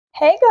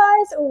Hey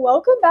guys,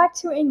 welcome back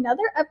to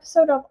another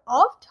episode of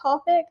Off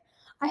Topic.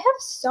 I have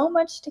so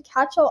much to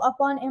catch all up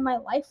on in my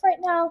life right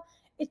now.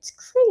 It's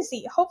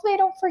crazy. Hopefully, I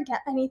don't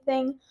forget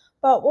anything,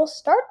 but we'll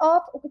start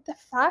off with the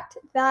fact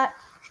that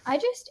I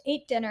just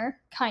ate dinner,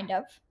 kind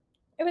of.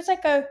 It was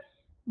like a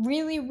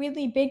really,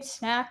 really big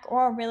snack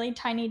or a really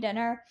tiny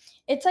dinner.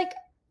 It's like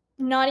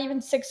not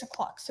even 6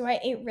 o'clock, so I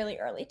ate really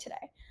early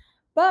today.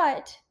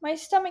 But my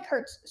stomach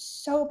hurts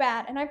so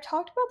bad. And I've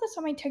talked about this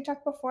on my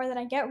TikTok before that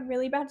I get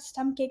really bad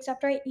stomach aches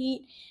after I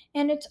eat.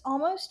 And it's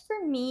almost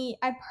for me,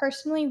 I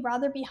personally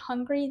rather be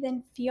hungry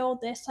than feel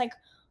this like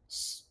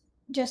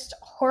just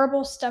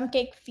horrible stomach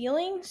ache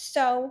feeling.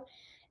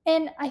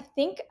 And I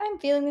think I'm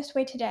feeling this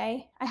way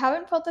today. I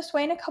haven't felt this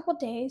way in a couple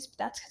days, but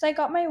that's because I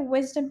got my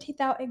wisdom teeth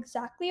out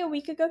exactly a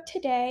week ago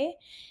today.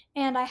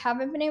 And I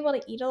haven't been able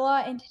to eat a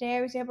lot. And today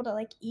I was able to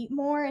like eat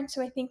more. And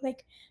so I think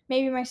like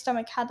maybe my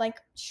stomach had like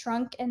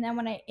shrunk. And then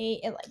when I ate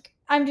it, like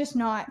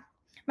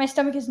my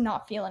stomach is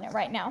not feeling it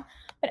right now.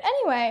 But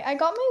anyway, I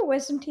got my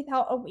wisdom teeth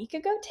out a week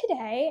ago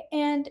today.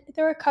 And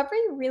the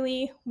recovery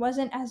really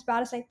wasn't as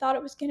bad as I thought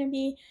it was going to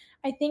be.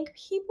 I think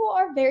people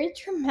are very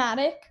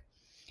dramatic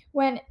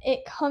when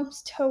it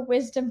comes to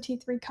wisdom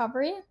teeth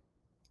recovery.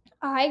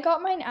 I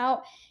got mine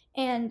out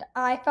and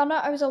I found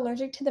out I was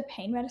allergic to the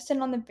pain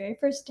medicine on the very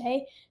first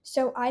day.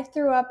 So I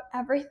threw up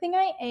everything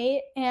I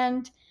ate,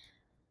 and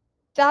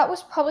that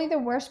was probably the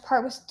worst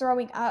part, was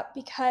throwing up,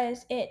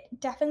 because it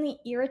definitely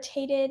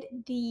irritated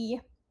the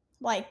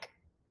like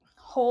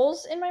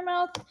holes in my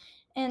mouth.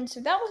 And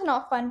so that was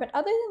not fun. But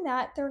other than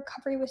that, the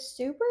recovery was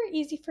super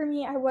easy for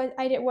me. I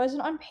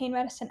wasn't on pain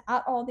medicine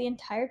at all the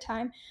entire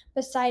time,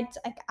 besides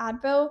like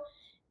Advil,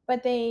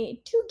 but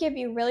they do give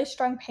you really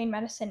strong pain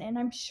medicine, and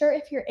I'm sure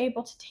if you're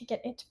able to take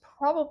it, it's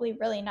probably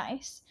really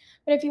nice.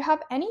 But if you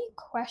have any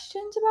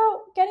questions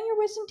about getting your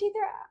wisdom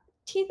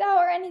teeth out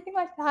or anything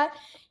like that,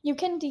 you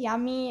can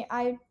DM me.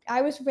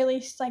 I was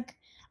really like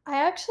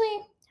I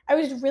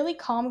was really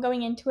calm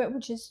going into it,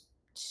 which is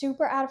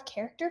super out of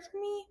character for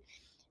me,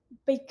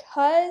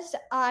 because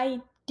I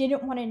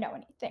didn't want to know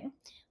anything.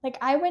 Like,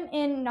 I went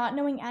in not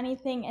knowing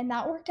anything, and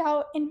that worked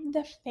out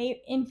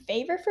in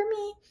favor for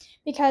me,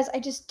 because I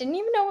just didn't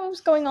even know what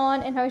was going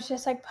on, and I was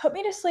just like, put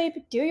me to sleep,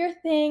 do your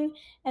thing,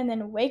 and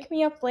then wake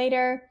me up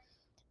later.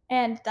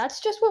 And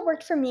that's just what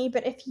worked for me.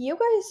 But if you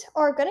guys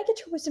are gonna get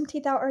your wisdom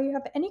teeth out, or you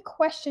have any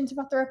questions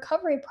about the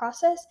recovery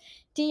process,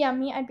 DM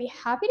me. I'd be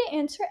happy to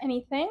answer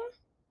anything.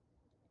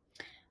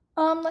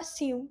 Let's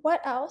see, what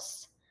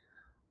else?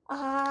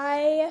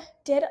 I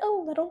did a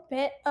little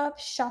bit of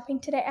shopping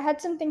today. I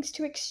had some things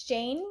to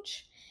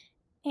exchange,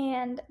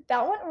 and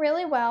that went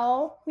really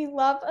well. We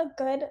love a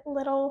good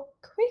little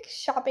quick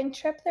shopping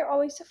trip. They're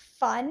always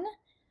fun.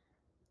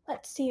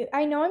 Let's see.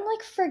 I know I'm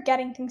like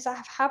forgetting things that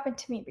have happened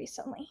to me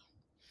recently.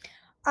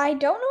 I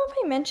don't know if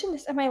I mentioned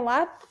this in my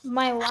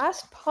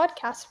last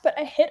podcast, but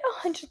I hit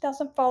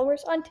 100,000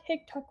 followers on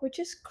TikTok, which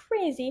is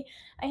crazy.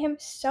 I am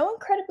so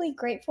incredibly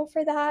grateful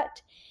for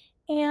that.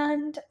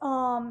 And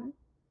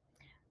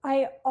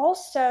I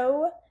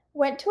also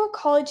went to a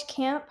college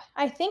camp.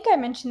 I think I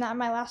mentioned that in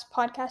my last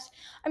podcast.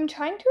 I'm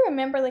trying to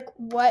remember like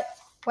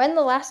when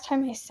the last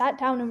time I sat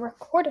down and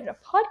recorded a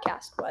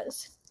podcast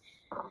was.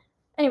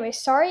 Anyway,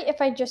 sorry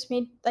if I just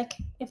made like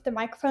if the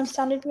microphone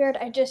sounded weird.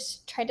 I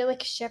just tried to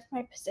like shift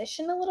my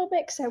position a little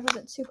bit because I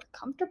wasn't super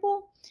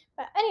comfortable.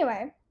 But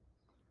anyway,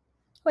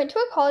 went to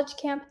a college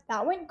camp.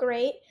 That went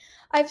great.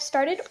 I've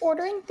started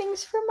ordering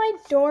things for my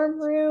dorm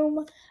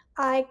room.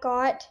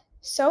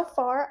 So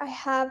far I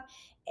have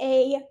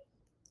a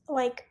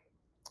like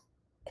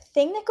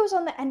thing that goes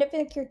on the end of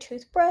like your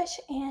toothbrush,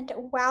 and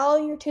while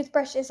your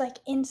toothbrush is like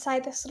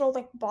inside this little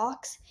like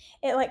box,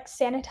 it like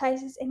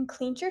sanitizes and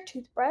cleans your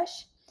toothbrush.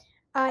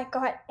 I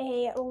got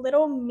a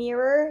little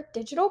mirror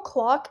digital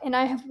clock, and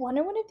I have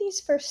wanted one of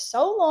these for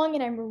so long,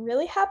 and I'm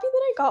really happy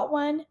that I got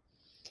one.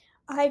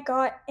 I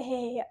got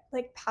a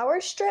like power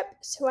strip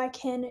so I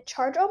can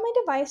charge all my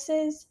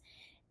devices,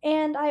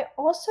 and I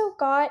also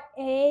got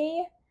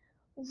a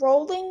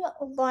rolling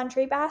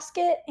laundry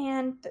basket,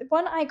 and the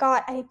one I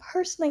got I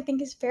personally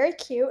think is very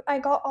cute. I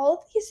got all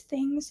of these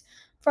things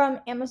from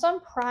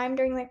Amazon Prime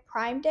during like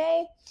Prime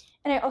Day,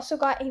 and I also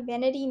got a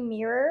vanity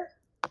mirror,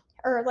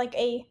 or like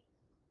a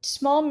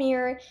small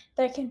mirror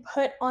that I can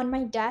put on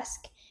my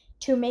desk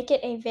to make it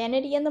a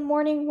vanity in the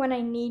morning when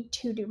I need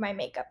to do my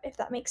makeup, if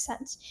that makes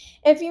sense.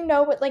 If you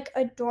know what like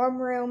a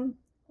dorm room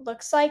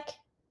looks like,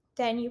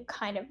 then you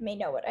kind of may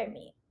know what I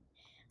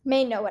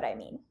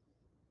mean.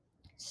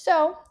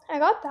 So I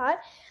got that.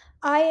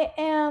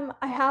 I'm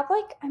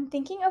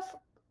thinking of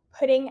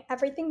putting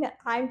everything that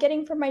I'm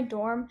getting from my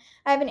dorm.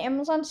 I have an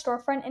Amazon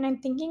storefront, and I'm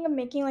thinking of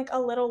making like a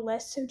little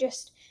list. So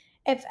just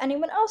if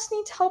anyone else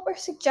needs help or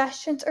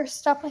suggestions or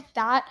stuff like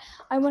that,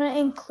 I want to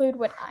include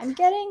what I'm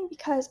getting,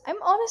 because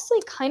I'm honestly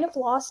kind of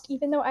lost,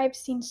 even though I've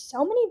seen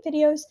so many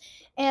videos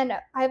and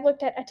I've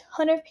looked at a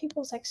ton of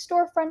people's like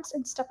storefronts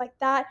and stuff like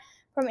that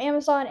from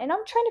Amazon, and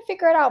I'm trying to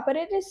figure it out, but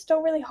it is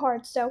still really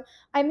hard. So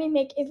I may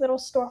make a little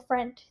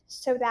storefront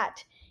so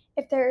that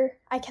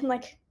I can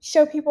like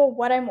show people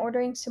what I'm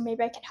ordering so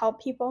maybe I can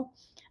help people.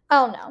 I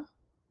don't know.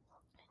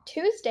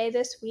 Tuesday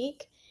this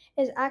week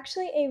is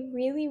actually a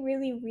really,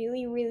 really,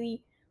 really,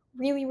 really,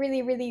 really,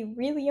 really, really,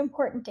 really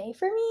important day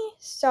for me.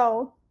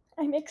 So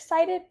I'm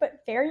excited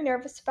but very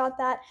nervous about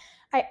that.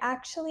 I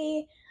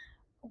actually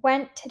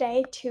went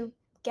today to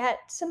get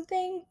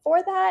something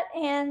for that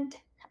and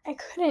I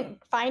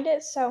couldn't find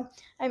it. So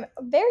I'm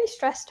very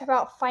stressed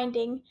about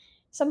finding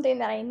something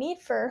that I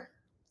need for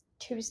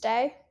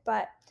Tuesday,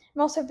 but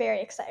I'm also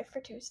very excited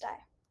for Tuesday.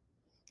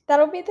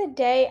 That'll be the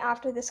day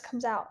after this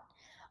comes out.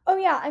 Oh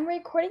yeah, I'm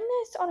recording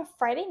this on a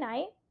Friday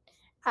night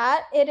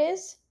at it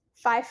is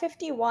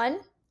 5:51.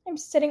 I'm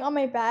sitting on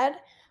my bed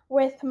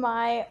with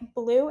my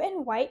blue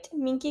and white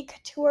Minky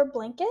Couture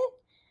blanket.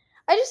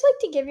 I just like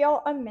to give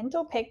y'all a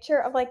mental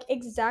picture of like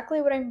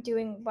exactly what I'm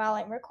doing while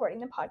I'm recording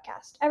the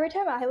podcast. Every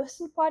time I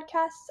listen to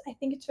podcasts, I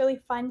think it's really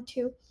fun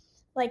to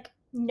like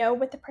know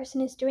what the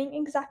person is doing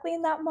exactly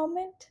in that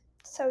moment.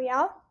 So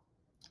yeah.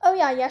 Oh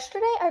yeah,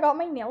 yesterday I got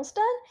my nails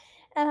done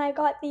and I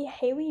got the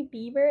Hailey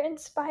Bieber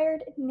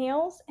inspired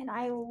nails and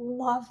I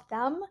love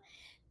them.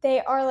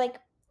 They are like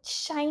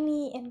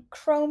shiny and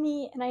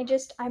chromy and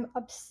I'm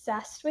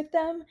obsessed with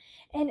them.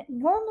 And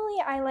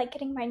normally I like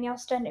getting my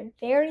nails done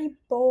very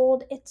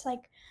bold. It's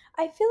like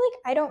I feel like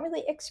I don't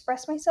really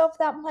express myself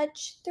that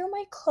much through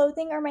my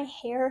clothing or my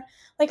hair.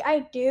 Like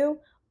I do,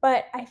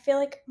 but I feel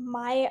like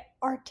my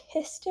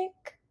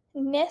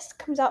artisticness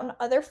comes out in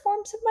other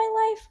forms of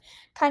my life,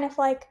 kind of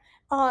like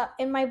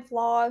in my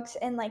vlogs,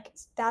 and like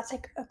that's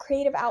like a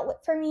creative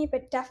outlet for me.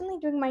 But definitely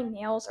doing my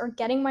nails or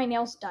getting my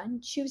nails done,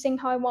 choosing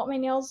how I want my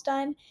nails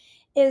done,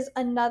 is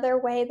another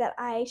way that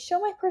I show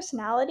my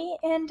personality.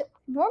 And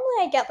normally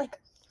I get like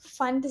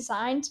fun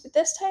designs, but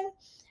this time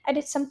I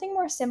did something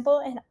more simple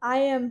and I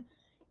am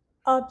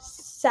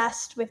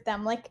obsessed with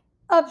them, like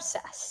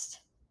obsessed.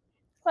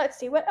 Let's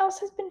see what else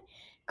has been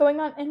going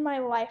on in my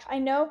life. I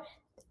know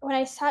when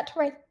I sat to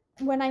write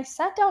when I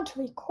sat down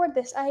to record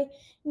this, I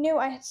knew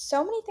I had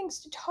so many things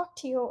to talk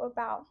to you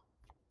about.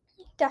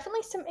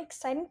 Definitely some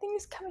exciting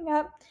things coming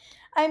up.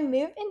 I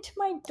move into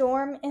my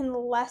dorm in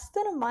less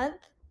than a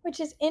month,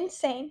 which is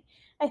insane.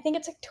 I think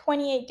it's like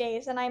 28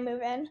 days and I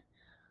move in.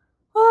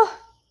 Oh,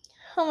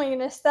 oh my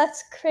goodness,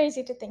 that's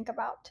crazy to think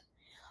about.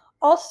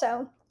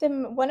 Also,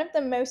 one of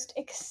the most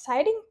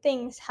exciting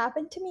things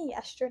happened to me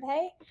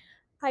yesterday.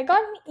 I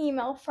got an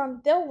email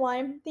from the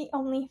one, the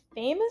only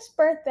famous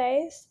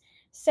birthdays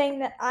saying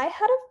that I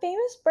had a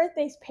famous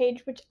birthdays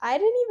page, which I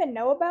didn't even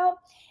know about.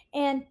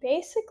 And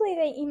basically,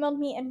 they emailed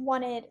me and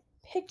wanted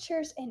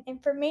pictures and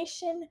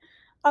information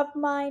of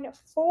mine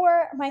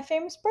for my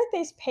famous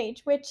birthdays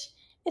page, which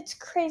it's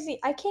crazy.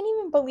 I can't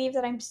even believe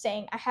that I'm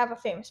saying I have a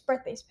famous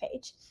birthdays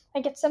page.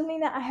 Like, it's something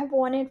that I have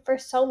wanted for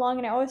so long,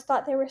 and I always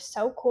thought they were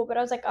so cool, but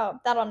I was like, oh,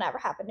 that'll never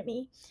happen to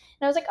me.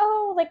 And I was like,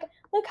 oh, like,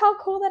 look how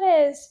cool that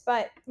is.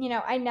 But,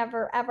 I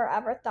never, ever,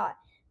 ever thought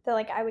that,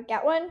 like, I would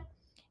get one.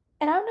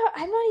 And I'm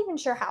not even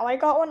sure how I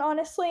got one,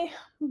 honestly,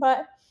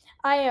 but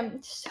I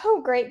am so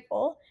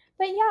grateful.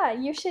 But yeah,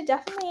 you should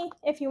definitely,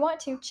 if you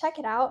want to, check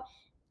it out.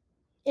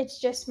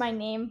 It's just my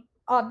name,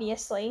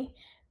 obviously.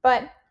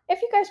 But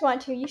if you guys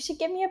want to, you should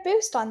give me a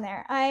boost on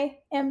there. I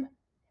am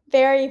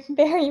very,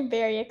 very,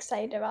 very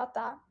excited about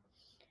that.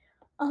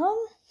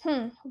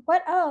 Um,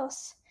 what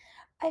else?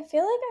 I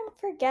feel like I'm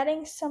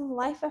forgetting some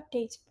life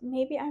updates, but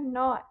maybe I'm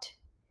not.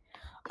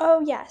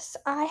 Oh, yes,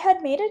 I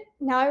had made it.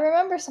 Now I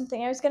remember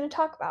something I was going to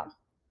talk about.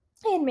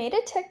 I had made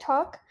a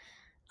TikTok.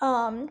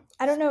 I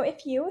don't know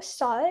if you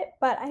saw it,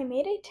 but I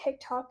made a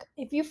TikTok.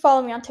 If you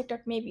follow me on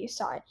TikTok, maybe you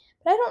saw it.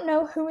 But I don't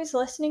know who is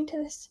listening to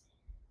this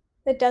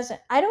that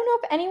doesn't. I don't know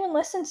if anyone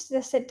listens to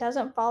this that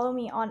doesn't follow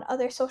me on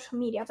other social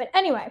media. But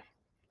anyway,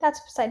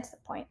 that's besides the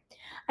point.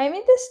 I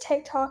made this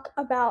TikTok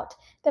about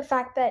the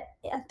fact that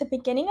at the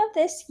beginning of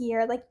this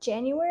year, like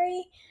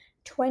January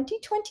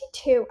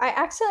 2022, I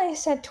accidentally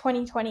said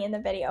 2020 in the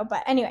video,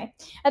 but anyway,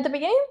 at the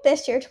beginning of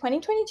this year,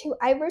 2022,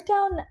 I wrote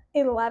down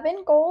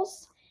 11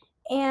 goals,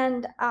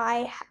 and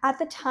at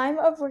the time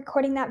of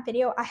recording that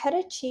video, I had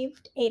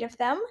achieved 8 of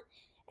them,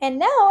 and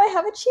now I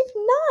have achieved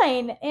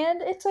 9,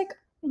 and it's like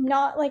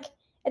not like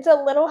it's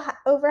a little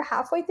over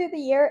halfway through the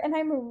year, and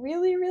I'm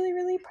really, really,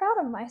 really proud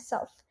of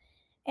myself.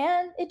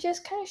 And it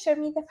just kind of showed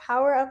me the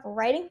power of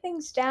writing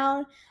things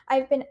down.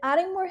 I've been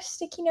adding more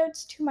sticky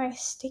notes to my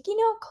sticky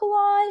note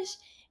collage.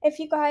 If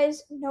you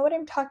guys know what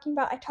I'm talking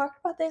about, I talked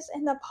about this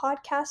in the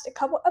podcast a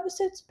couple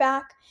episodes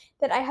back,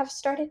 that I have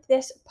started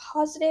this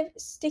positive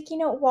sticky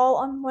note wall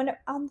on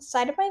the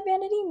side of my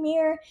vanity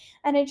mirror,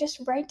 and I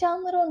just write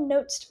down little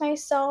notes to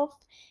myself.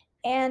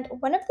 And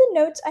one of the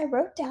notes I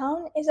wrote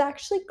down is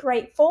actually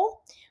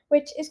grateful,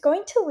 which is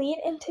going to lead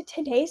into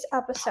today's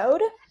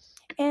episode.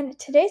 And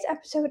today's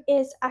episode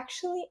is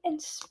actually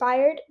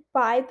inspired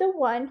by the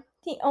one,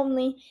 the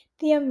only,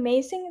 the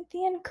amazing,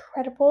 the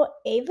incredible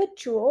Ava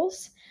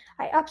Jules.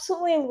 I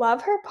absolutely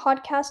love her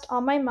podcast,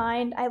 On My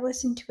Mind. I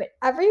listen to it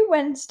every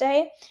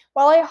Wednesday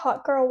while I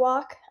hot girl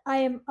walk. I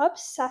am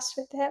obsessed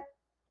with it.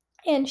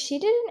 And she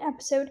did an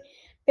episode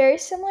very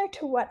similar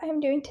to what I'm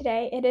doing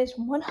today. It is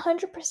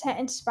 100%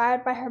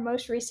 inspired by her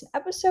most recent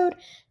episode,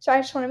 so I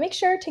just want to make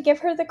sure to give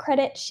her the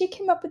credit. She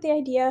came up with the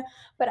idea,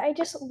 but I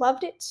just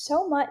loved it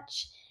so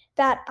much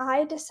that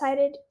I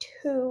decided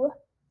to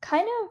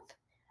kind of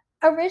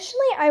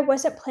originally I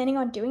wasn't planning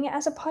on doing it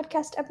as a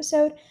podcast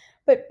episode,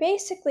 but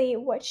basically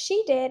what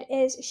she did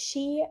is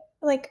she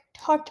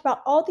talked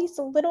about all these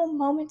little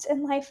moments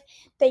in life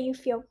that you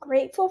feel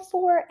grateful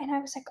for, and I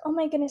was like, "Oh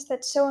my goodness,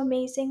 that's so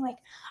amazing." Like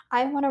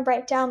I want to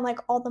write down like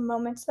all the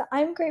moments that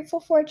I'm grateful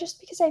for just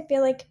because I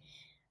feel like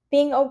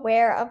being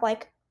aware of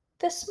like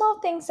the small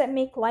things that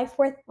make life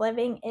worth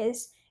living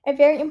is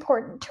very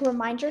important to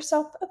remind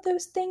yourself of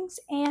those things.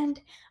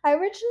 And I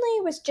originally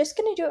was just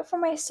going to do it for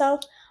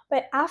myself,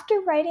 but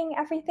after writing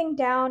everything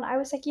down, I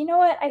was like, you know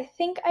what? I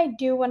think I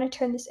do want to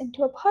turn this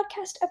into a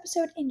podcast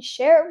episode and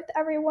share it with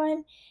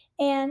everyone.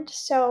 And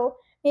so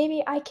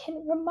maybe I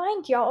can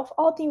remind y'all of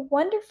all the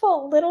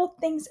wonderful little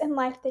things in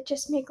life that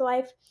just make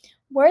life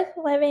worth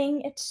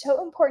living. It's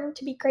so important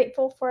to be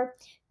grateful for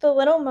the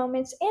little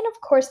moments and of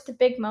course the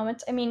big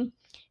moments. I mean,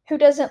 who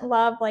doesn't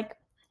love like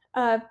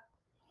a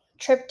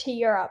trip to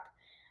Europe?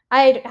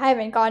 I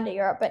haven't gone to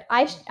Europe, but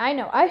I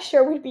know I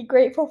sure would be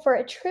grateful for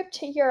a trip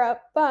to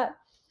Europe. But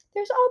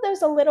there's all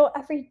those little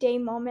everyday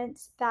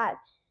moments that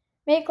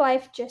make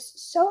life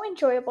just so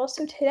enjoyable.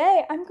 So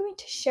today I'm going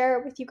to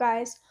share with you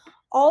guys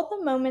all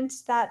the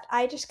moments that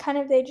I just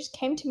they just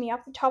came to me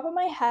off the top of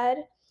my head,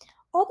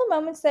 all the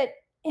moments that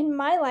in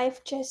my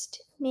life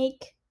just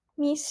make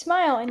me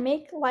smile and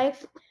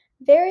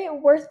very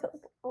worth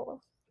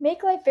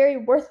make life very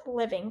worth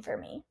living for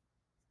me.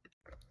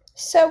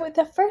 So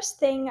the first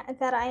thing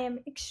that I am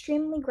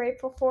extremely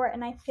grateful for,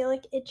 and I feel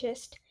like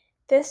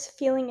this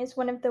feeling is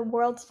one of the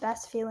world's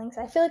best feelings.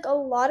 I feel like a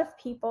lot of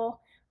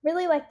people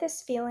really like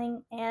this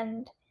feeling,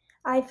 and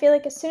I feel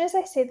like as soon as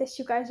I say this,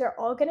 you guys are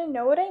all gonna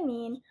know what I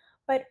mean.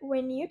 But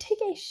when you take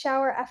a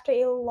shower after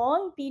a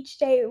long beach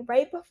day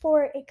right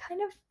before a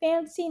kind of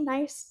fancy,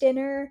 nice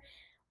dinner,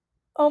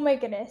 oh my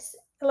goodness.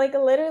 Like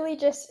literally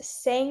just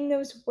saying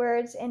those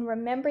words and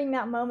remembering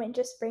that moment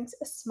just brings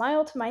a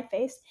smile to my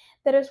face.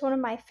 That is one of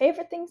my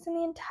favorite things in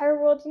the entire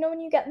world. You know,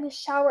 when you get in the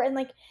shower and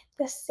like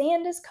the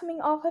sand is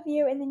coming off of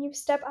you, and then you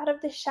step out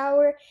of the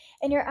shower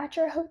and you're at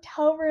your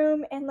hotel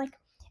room, and like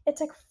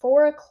it's like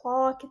 4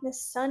 o'clock and the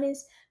sun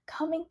is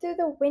coming through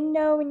the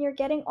window and you're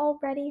getting all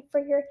ready for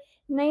your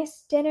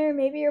nice dinner.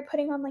 Maybe you're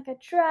putting on like a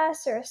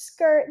dress or a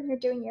skirt and you're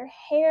doing your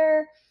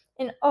hair,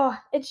 and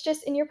it's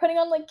just, and you're putting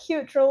on like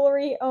cute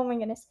jewelry. Oh my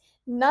goodness.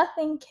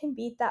 Nothing can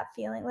beat that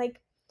feeling.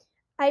 Like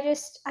I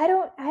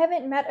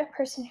haven't met a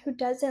person who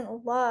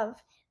doesn't love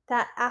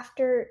that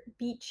after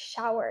beach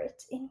shower.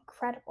 It's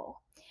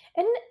incredible.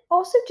 And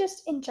also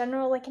just in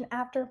general, like an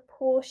after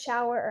pool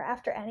shower or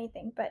after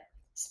anything, but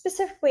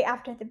specifically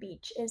after the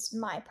beach is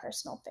my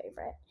personal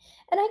favorite.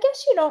 And I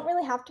guess you don't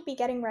really have to be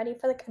getting ready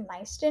for like a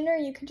nice dinner.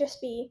 You could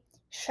just be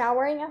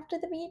showering after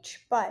the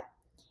beach, but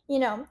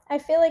I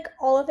feel like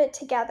all of it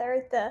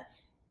together, the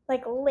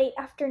like late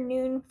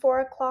afternoon,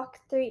 4 o'clock,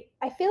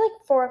 I feel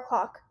like 4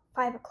 o'clock,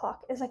 5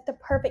 o'clock is like the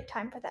perfect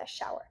time for that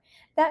shower.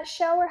 That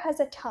shower has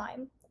a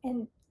time,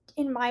 and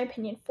in my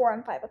opinion, 4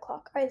 and 5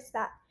 o'clock is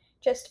that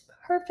just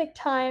perfect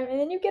time. And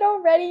then you get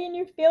all ready and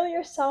you feel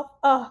yourself.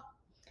 Oh,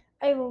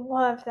 I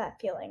love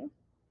that feeling.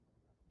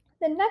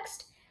 The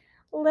next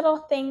little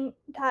thing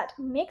that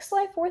makes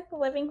life worth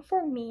living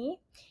for me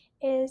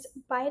is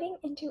biting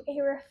into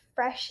a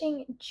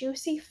refreshing,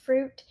 juicy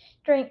fruit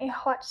during a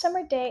hot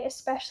summer day,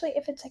 especially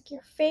if it's like your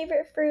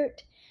favorite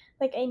fruit,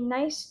 like a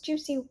nice,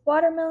 juicy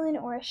watermelon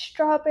or a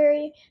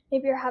strawberry.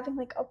 Maybe you're having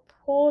like a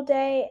pool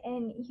day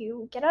and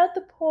you get out of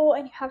the pool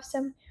and you have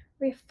some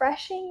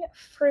refreshing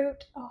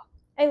fruit. Oh,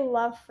 I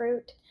love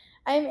fruit.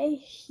 I'm a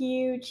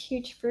huge,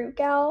 huge fruit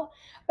gal,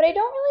 but I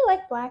don't really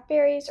like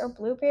blackberries or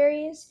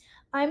blueberries.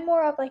 I'm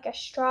more of like a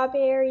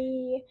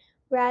strawberry,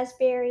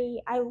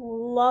 raspberry. I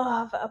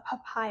love a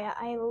papaya.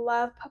 I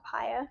love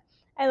papaya.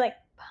 I like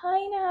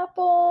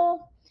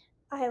pineapple.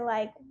 I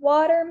like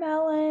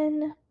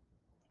watermelon.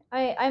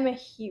 I'm a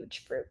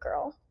huge fruit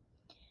girl.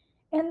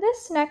 And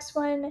this next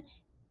one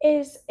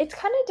it's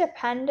kind of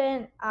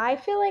dependent. I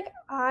feel like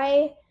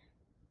I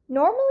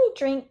normally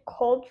drink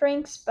cold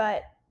drinks,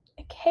 but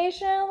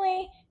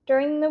occasionally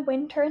during the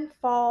winter and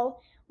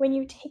fall, when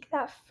you take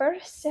that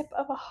first sip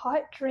of a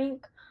hot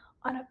drink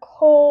on a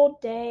cold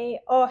day,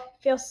 oh, it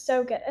feels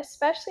so good,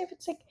 especially if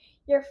it's like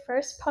your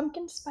first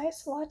pumpkin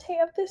spice latte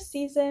of the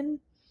season.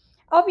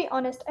 I'll be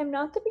honest, I'm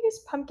not the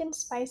biggest pumpkin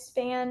spice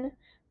fan,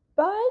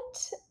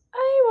 but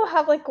I will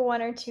have like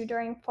one or two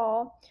during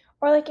fall.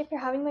 Or like if you're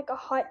having like a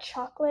hot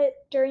chocolate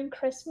during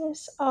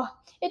Christmas, oh,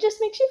 it just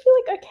makes you feel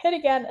like a kid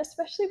again,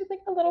 especially with like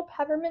a little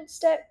peppermint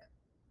stick.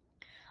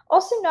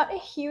 Also, not a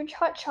huge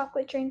hot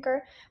chocolate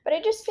drinker, but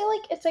I just feel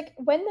like it's like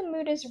when the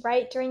mood is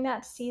right during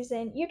that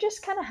season, you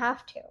just kind of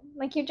have to.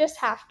 Like, you just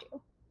have to.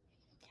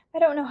 I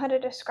don't know how to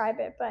describe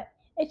it, but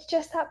it's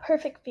just that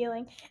perfect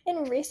feeling.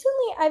 And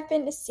recently, I've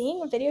been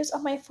seeing videos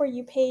on my For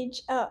You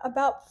page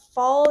about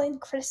fall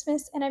and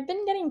Christmas, and I've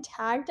been getting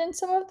tagged in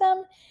some of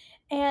them.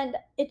 And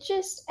it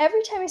just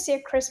every time I see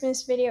a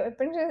Christmas video, it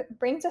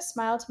brings a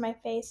smile to my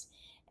face.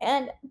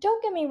 And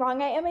don't get me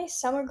wrong, I am a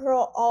summer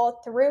girl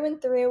all through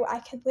and through. I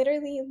could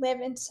literally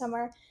live in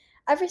summer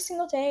every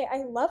single day.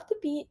 I love the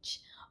beach,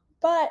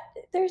 but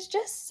there's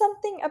just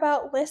something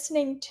about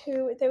listening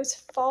to those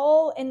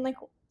fall and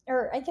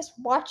or I guess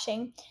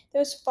watching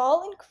those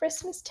fall and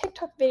Christmas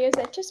TikTok videos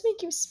that just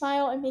make you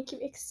smile and make you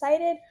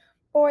excited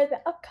for the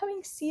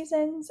upcoming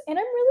seasons. And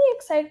I'm really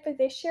excited for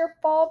this year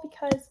fall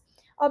because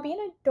I'll be in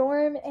a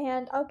dorm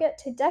and I'll get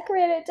to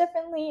decorate it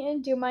differently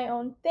and do my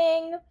own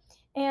thing.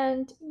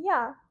 And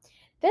yeah,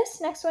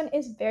 this next one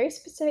is very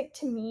specific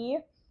to me.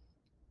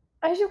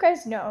 As you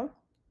guys know,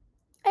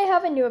 I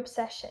have a new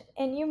obsession,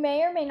 and you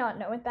may or may not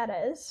know what that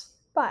is,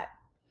 but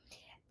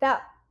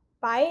that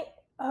bite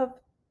of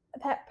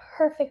that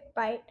perfect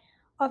bite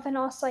of an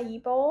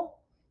acai bowl.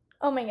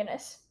 Oh my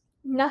goodness.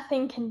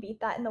 Nothing can beat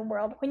that in the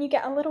world. When you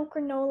get a little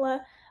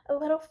granola, a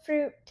little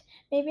fruit,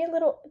 maybe a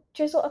little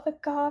drizzle of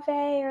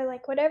agave or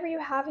like whatever you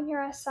have in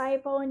your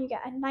acai bowl and you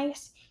get a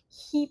nice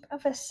heap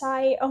of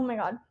acai. Oh my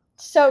god.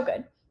 So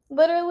good.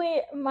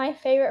 Literally my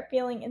favorite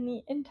feeling in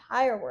the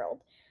entire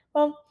world.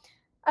 Well,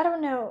 I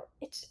don't know.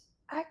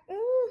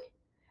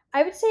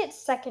 I would say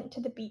it's second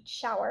to the beach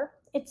shower.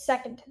 It's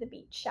second to the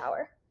beach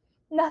shower.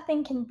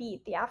 Nothing can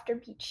beat the after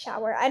beach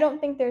shower. I don't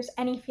think there's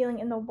any feeling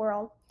in the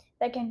world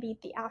that can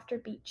beat the after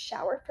beach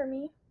shower for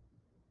me.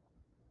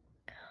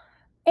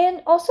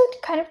 And also to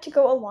kind of to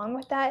go along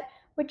with that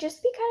would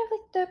just be kind of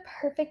like the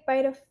perfect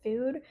bite of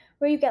food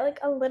where you get like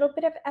a little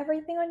bit of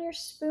everything on your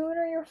spoon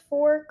or your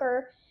fork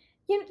or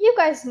you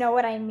guys know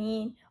what I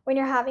mean when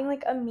you're having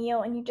like a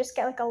meal and you just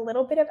get like a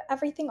little bit of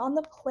everything on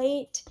the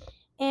plate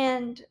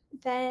and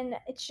then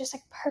it's just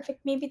like perfect.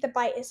 Maybe the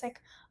bite is like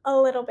a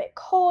little bit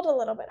cold, a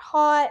little bit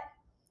hot.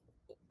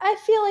 I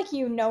feel like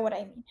you know what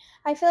I mean.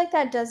 I feel like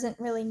that doesn't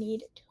really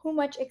need too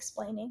much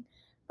explaining,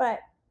 but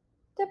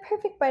the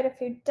perfect bite of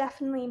food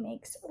definitely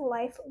makes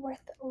life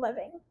worth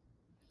living.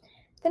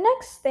 The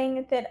next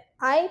thing that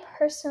I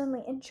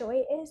personally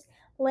enjoy is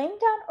laying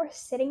down or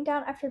sitting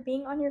down after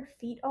being on your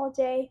feet all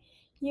day.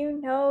 You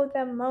know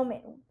the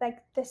moment, like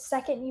the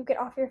second you get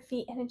off your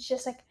feet, and it's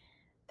just like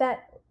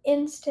that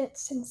instant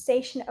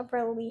sensation of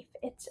relief.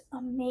 It's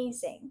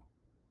amazing.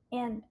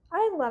 And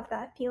I love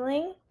that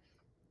feeling.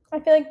 I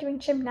feel like doing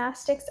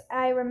gymnastics.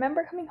 I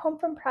remember coming home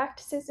from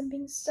practices and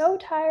being so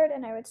tired,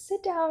 and I would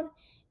sit down,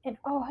 and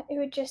oh, it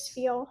would just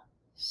feel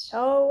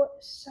so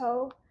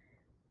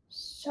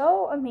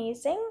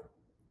amazing.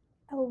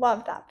 I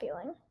love that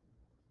feeling.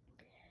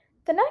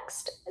 The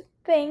next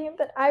thing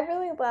that I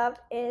really love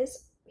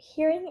is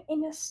hearing a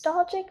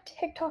nostalgic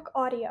TikTok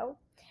audio.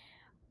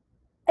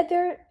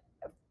 There,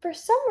 for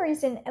some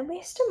reason, at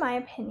least in my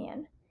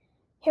opinion,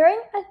 hearing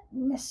a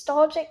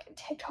nostalgic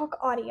TikTok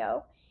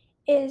audio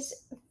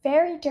is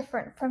very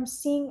different from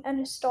seeing a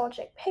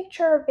nostalgic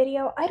picture or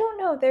video. I don't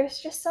know, there's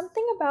just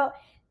something about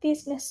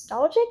these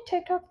nostalgic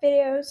TikTok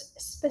videos,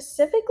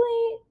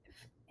 specifically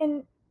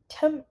in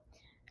to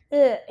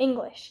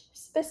English,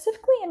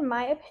 specifically in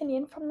my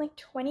opinion, from like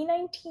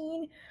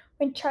 2019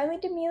 when Charlie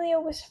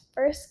D'Amelio was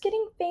first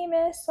getting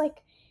famous.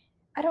 Like,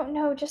 I don't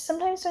know, just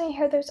sometimes when I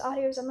hear those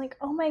audios, I'm like,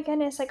 oh my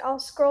goodness, like I'll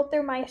scroll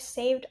through my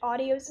saved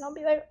audios and I'll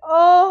be like,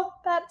 oh,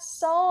 that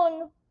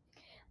song.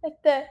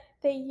 Like the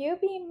You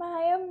Be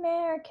My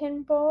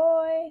American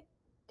Boy.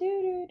 Do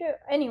do do.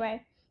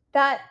 Anyway,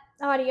 that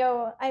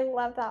audio, I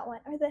love that one.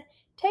 Or the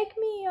Take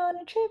Me on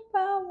a Trip,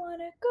 I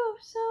wanna go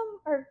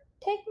or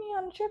Take Me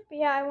on a Trip,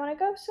 yeah, I wanna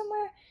go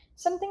somewhere.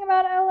 Something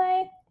about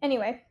LA.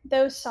 Anyway,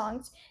 those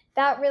songs.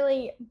 That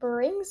really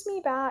brings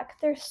me back.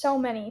 There's so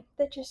many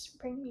that just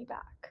bring me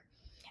back.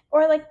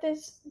 Or like the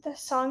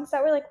songs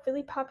that were like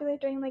really popular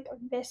during like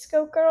a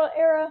Visco Girl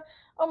era.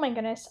 Oh my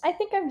goodness. I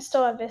think I'm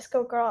still a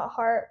Visco girl at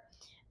heart.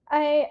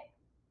 I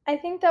I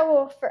think that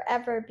will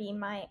forever be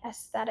my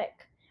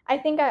aesthetic. I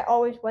think I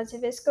always was a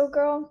Visco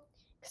girl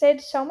because I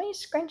had so many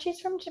scrunchies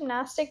from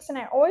gymnastics and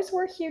I always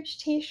wore huge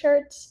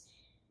t-shirts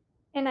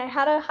and I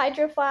had a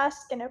hydro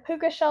flask and a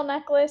puka shell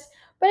necklace,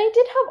 but I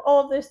did have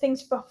all of those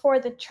things before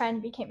the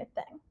trend became a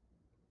thing.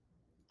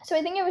 So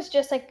I think it was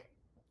just like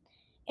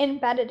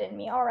embedded in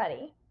me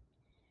already.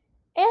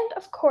 And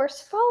of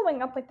course,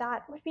 following up with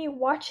that would be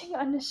watching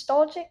a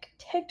nostalgic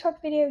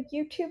TikTok video,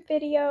 YouTube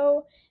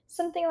video,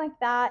 something like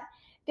that.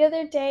 The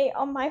other day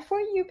on my For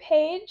You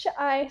page,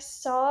 I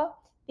saw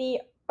the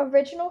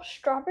original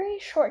Strawberry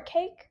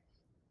Shortcake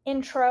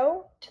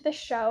intro to the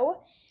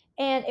show,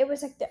 and it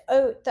was like the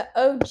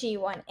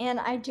OG one. And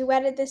I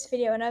duetted this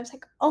video, and I was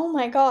like, oh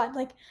my god,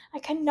 like I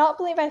cannot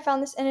believe I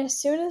found this. And as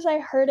soon as I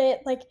heard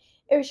it, like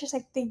it was just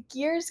like the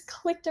gears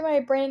clicked in my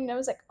brain, and I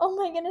was like, oh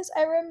my goodness,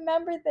 I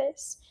remember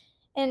this.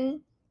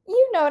 And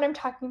you know what I'm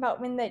talking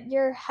about when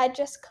your head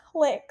just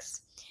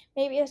clicks.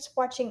 Maybe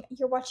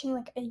you're watching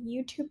like a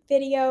YouTube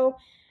video.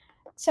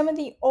 Some of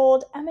the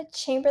old Emma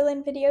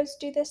Chamberlain videos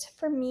do this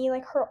for me,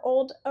 like her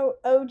old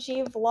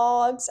OG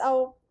vlogs.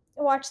 I'll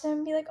watch them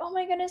and be like, oh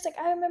my goodness, like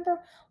I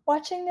remember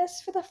watching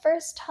this for the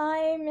first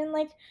time and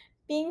like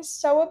being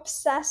so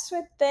obsessed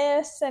with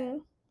this.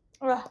 And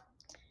ugh,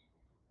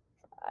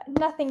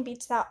 Nothing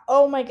beats that.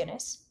 Oh my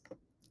goodness.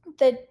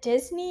 The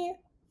Disney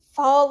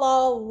Fa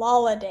La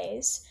Lala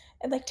days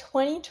in like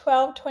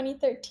 2012,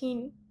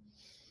 2013.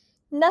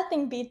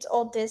 Nothing beats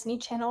old Disney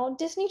Channel.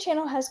 Disney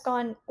Channel has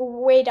gone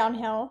way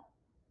downhill,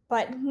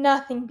 but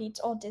nothing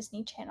beats old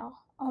Disney Channel.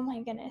 Oh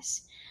my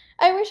goodness.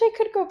 I wish I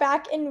could go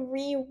back and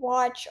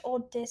re-watch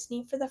old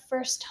Disney for the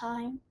first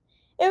time.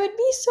 It would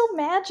be so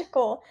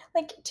magical.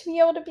 Like to be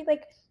able to be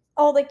like,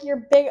 oh, like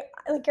your big,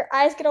 like your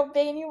eyes get all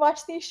big and you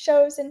watch these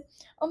shows and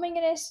oh my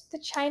goodness, the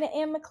China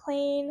Anne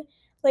McClain,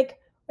 like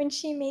when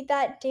she made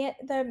that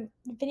the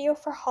video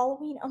for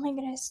Halloween. Oh my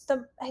goodness,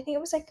 I think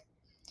it was like,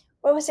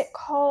 what was it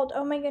called?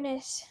 Oh my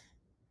goodness.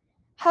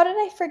 How did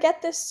I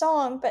forget this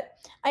song? But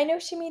I know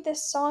she made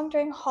this song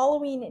during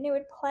Halloween and it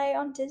would play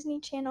on Disney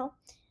Channel.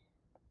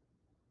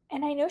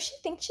 And I know she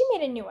thinks she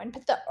made a new one,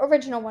 but the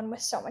original one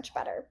was so much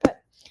better.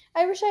 But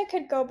I wish I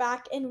could go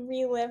back and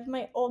relive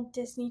my old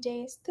Disney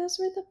days. Those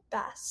were the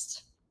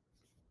best.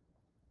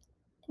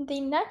 The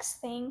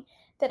next thing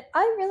that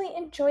I really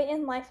enjoy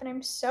in life, and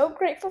I'm so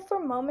grateful for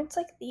moments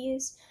like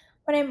these,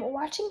 when I'm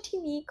watching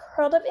TV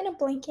curled up in a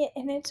blanket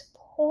and it's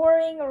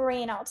pouring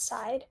rain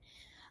outside.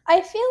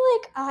 I feel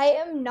like I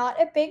am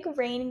not a big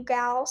rain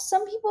gal.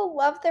 Some people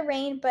love the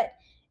rain, but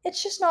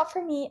it's just not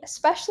for me,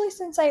 especially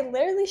since I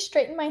literally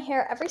straighten my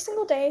hair every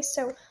single day,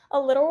 so a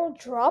little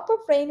drop of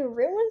rain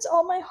ruins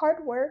all my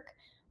hard work.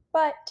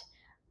 But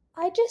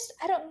I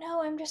don't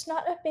know, I'm just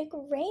not a big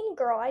rain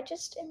girl. I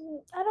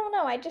don't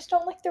know, I just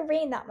don't like the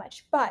rain that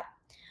much. But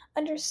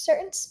under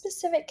certain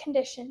specific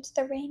conditions,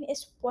 the rain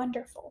is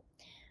wonderful.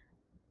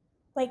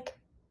 Like,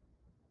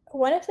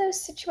 one of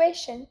those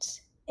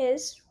situations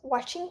is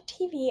watching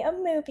TV, a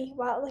movie,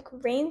 while it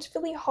like rains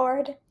really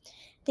hard.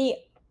 The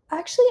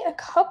Actually a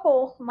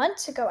couple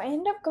months ago, I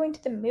ended up going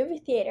to the movie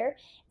theater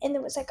and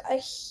there was like a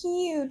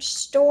huge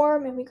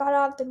storm and we got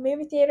out of the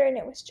movie theater and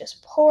it was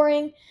just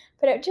pouring,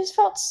 but it just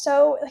felt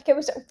so like it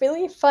was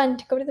really fun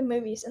to go to the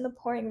movies in the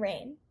pouring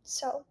rain.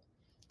 So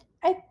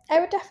I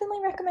would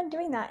definitely recommend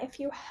doing that if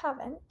you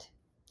haven't.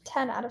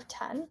 10 out of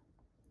 10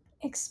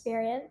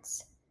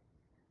 experience.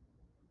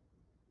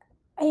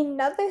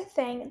 Another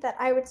thing that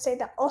I would say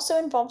that also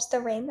involves the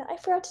rain that I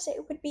forgot to say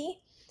would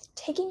be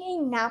taking a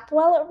nap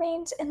while it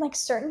rains in like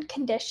certain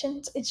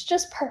conditions. It's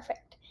just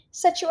perfect.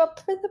 Set you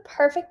up for the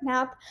perfect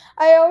nap.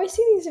 I always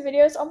see these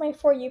videos on my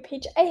For You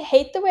page. I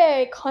hate the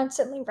way I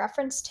constantly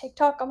reference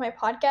TikTok on my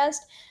podcast,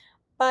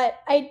 but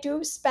I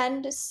do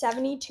spend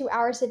 72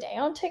 hours a day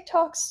on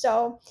TikTok,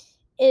 so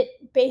it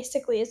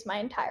basically is my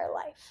entire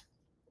life.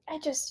 I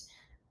just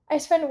I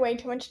spend way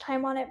too much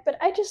time on it, but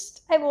I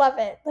love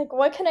it. Like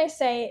what can I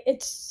say?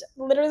 It's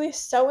literally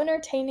so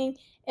entertaining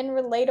and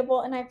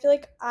relatable and I feel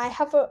like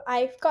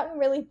I've gotten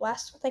really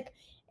blessed with like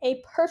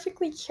a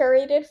perfectly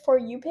curated For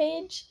You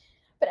page.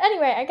 But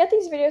anyway, I get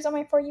these videos on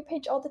my For You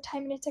page all the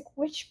time and it's like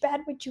which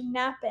bed would you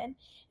nap in? And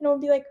it will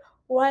be like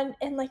one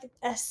in like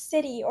a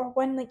city or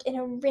one like in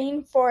a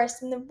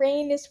rainforest and the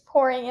rain is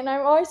pouring and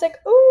I'm always like,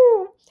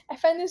 "Ooh, I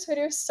find this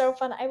video so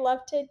fun. I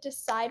love to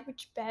decide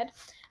which bed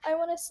I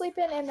want to sleep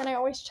in, and then I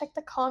always check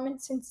the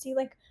comments and see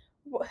like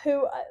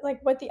who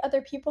like what the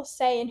other people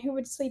say and who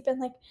would sleep in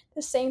like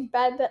the same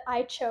bed that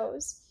I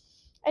chose.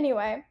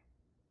 Anyway,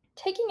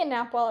 taking a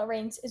nap while it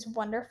rains is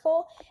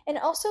wonderful, and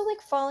also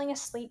like falling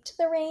asleep to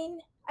the rain.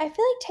 I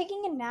feel like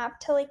taking a nap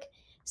to like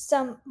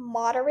some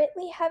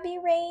moderately heavy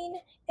rain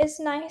is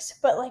nice,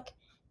 but like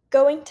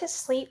going to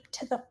sleep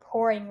to the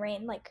pouring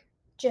rain, like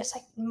just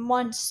like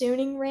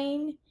monsooning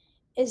rain,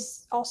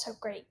 is also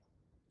great.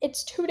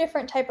 It's two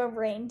different type of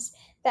rains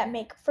that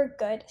make for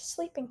good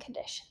sleeping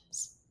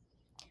conditions.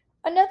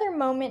 Another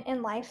moment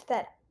in life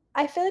that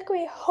I feel like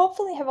we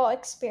hopefully have all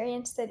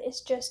experienced that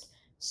is just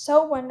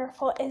so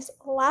wonderful is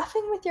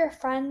laughing with your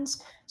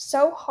friends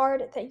so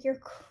hard that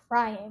you're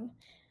crying.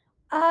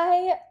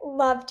 I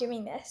love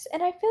doing this,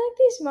 and I feel like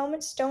these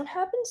moments don't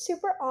happen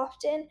super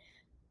often,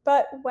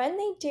 but when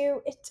they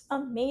do, it's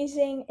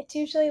amazing. It's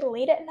usually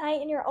late at night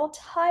and you're all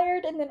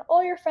tired, and then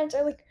all your friends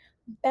are like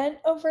bent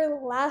over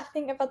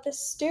laughing about the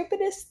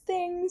stupidest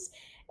things.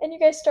 And you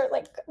guys start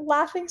like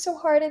laughing so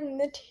hard, and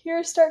the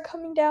tears start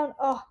coming down.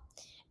 Oh,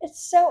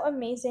 it's so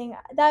amazing.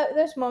 That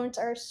those moments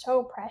are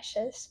so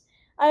precious.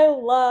 I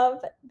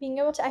love being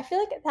able to. I feel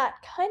like that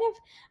kind of.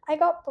 I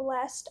got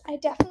blessed. I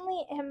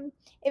definitely am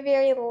a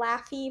very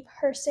laughy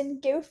person,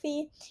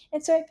 goofy,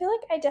 and so I feel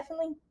like I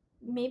definitely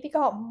maybe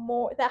got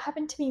more that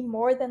happened to me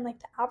more than like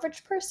the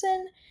average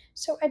person.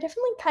 So I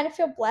definitely kind of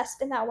feel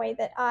blessed in that way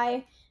that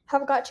I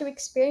have got to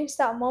experience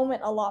that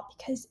moment a lot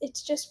because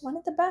it's just one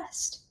of the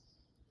best.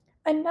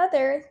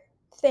 Another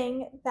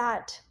thing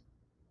that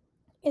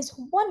is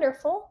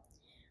wonderful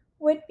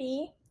would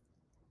be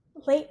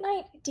late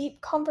night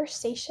deep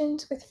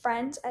conversations with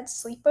friends at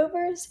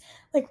sleepovers.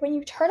 Like when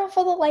you turn off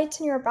all the lights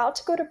and you're about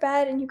to go to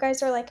bed and you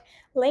guys are like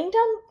laying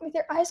down with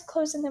your eyes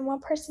closed and then one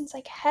person's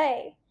like,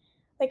 "Hey,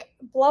 like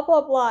blah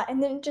blah blah,"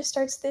 and then it just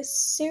starts this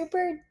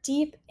super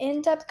deep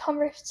in-depth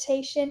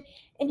conversation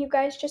and you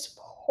guys just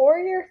pour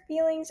your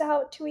feelings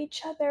out to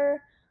each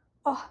other.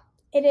 Oh,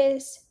 it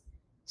is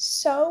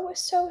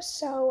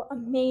so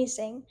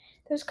amazing.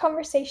 Those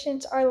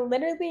conversations are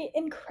literally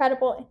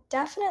incredible and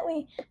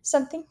definitely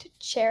something to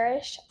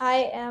cherish.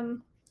 I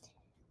am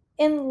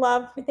in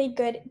love with a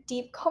good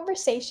deep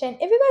conversation.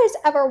 If you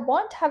guys ever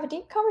want to have a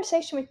deep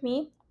conversation with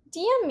me,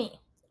 DM me.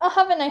 I'll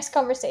have a nice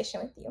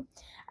conversation with you.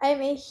 I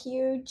am a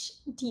huge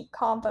deep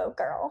convo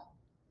girl.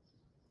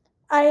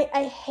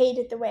 I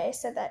hated the way I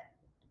said that.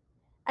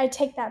 I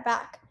take that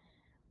back.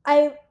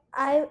 I'm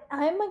a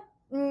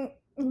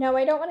no,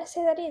 I don't want to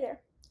say that either.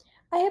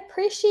 I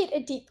appreciate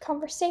a deep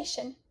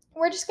conversation.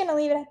 We're just going to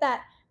leave it at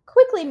that.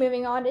 Quickly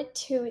moving on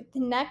to the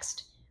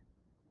next.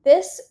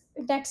 This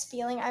next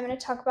feeling I'm going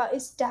to talk about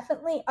is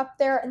definitely up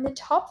there in the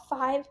top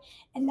 5,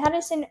 and that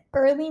is an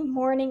early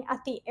morning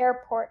at the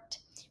airport.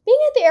 Being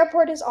at the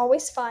airport is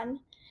always fun,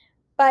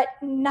 but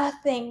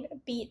nothing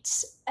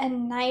beats a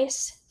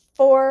nice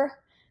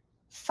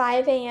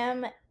 5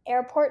 a.m.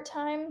 airport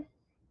time.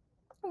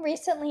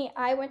 Recently,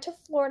 I went to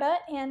Florida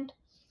and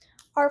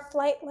our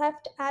flight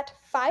left at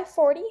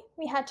 5:40.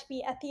 We had to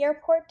be at the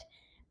airport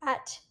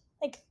at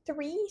like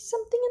 3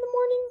 something in the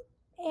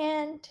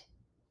morning. And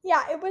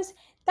yeah,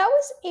 that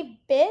was a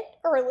bit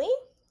early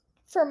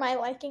for my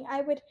liking.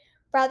 I would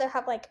rather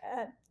have like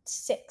a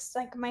 6,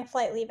 like my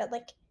flight leave at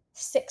like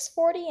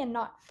 6:40 and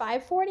not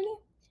 5:40.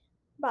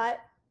 But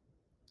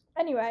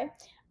anyway,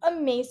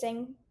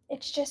 amazing.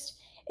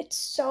 It's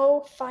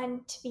so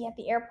fun to be at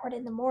the airport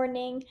in the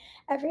morning.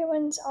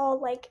 Everyone's all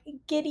like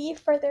giddy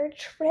for their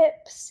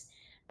trips.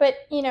 But,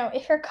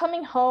 if you're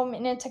coming home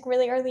and it's like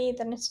really early,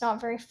 then it's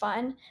not very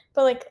fun.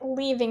 But like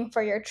leaving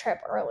for your trip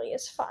early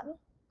is fun.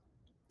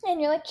 And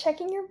you're like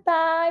checking your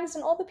bags,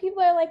 and all the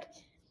people are like,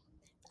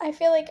 I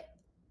feel like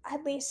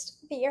at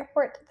least the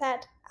airport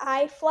that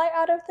I fly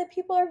out of, the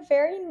people are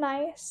very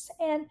nice,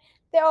 and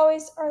they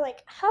always are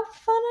like, have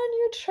fun on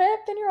your trip.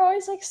 And you're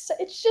always like,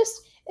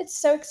 it's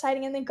so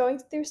exciting. And then going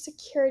through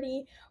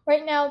security.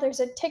 Right now,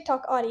 there's a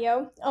TikTok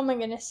audio. Oh my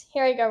goodness,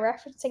 here I go,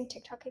 referencing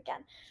TikTok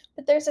again.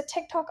 But there's a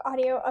TikTok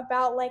audio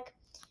about like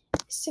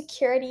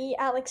security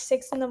at like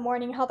 6 in the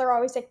morning, how they're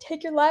always like,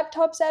 take your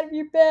laptops out of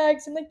your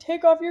bags and like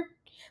take off your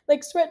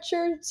like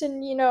sweatshirts,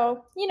 and you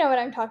know what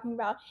I'm talking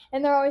about.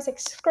 And they're always like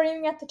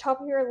screaming at the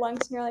top of your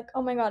lungs, and you're like,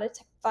 oh my god, it's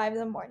like 5 in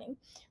the morning.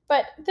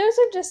 But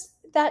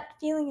that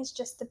feeling is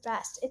just the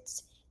best.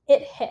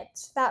 It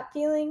hits. That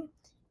feeling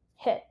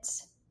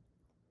hits.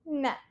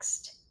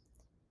 Next.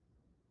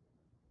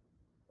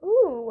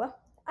 Ooh,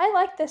 I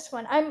like this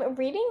one. I'm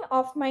reading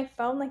off my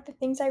phone like the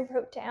things I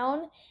wrote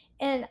down,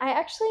 and I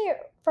actually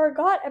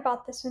forgot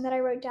about this one that I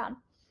wrote down.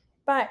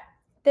 But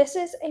this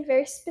is a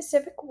very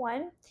specific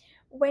one.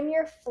 When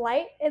your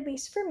flight, at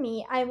least for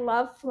me, I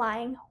love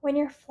flying, when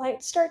your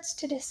flight starts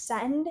to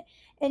descend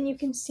and you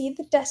can see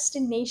the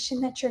destination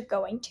that you're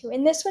going to.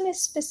 And this one is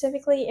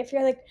specifically if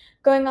you're like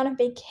going on a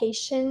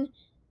vacation,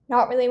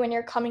 not really when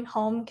you're coming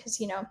home,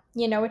 because you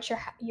know what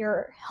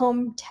your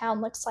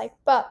hometown looks like,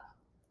 but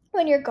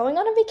when you're going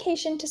on a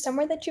vacation to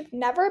somewhere that you've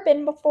never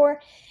been before,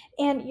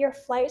 and your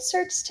flight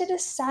starts to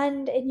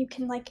descend, and you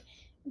can like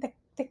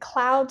the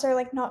clouds are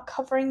like not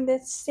covering the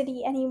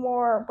city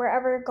anymore, or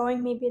wherever you're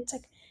going, maybe it's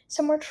like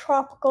somewhere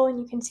tropical, and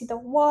you can see the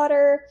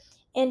water,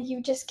 and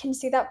you just can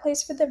see that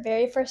place for the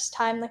very first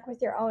time, like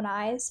with your own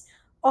eyes.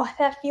 Oh,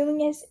 that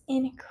feeling is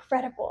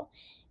incredible.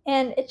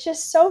 And it's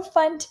just so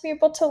fun to be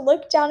able to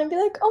look down and be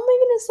like, oh my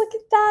goodness, look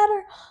at that,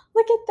 or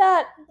look at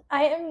that.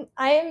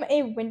 I am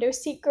a window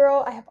seat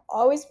girl. I have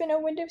always been a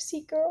window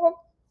seat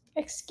girl.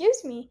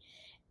 Excuse me.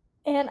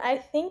 And I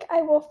think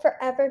I will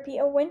forever be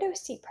a window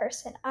seat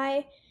person.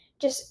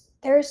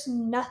 There's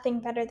nothing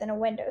better than a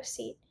window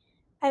seat.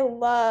 I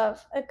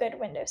love a good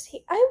window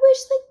seat. I wish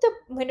like the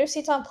window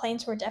seats on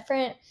planes were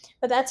different,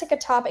 but that's like a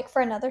topic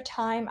for another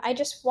time. I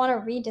just want to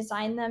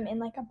redesign them in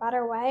like a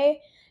better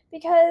way,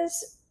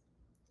 because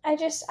I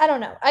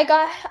don't know.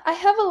 I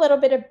have a little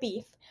bit of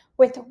beef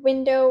with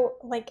window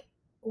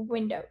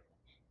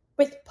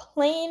with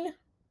plane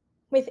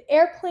with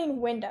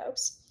airplane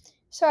windows.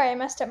 Sorry, I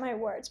messed up my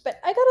words,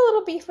 but I got a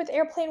little beef with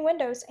airplane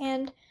windows,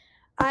 and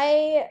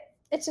I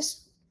it's a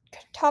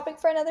topic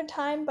for another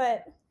time,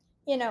 but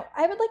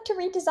I would like to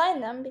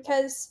redesign them,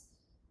 because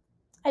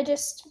I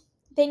just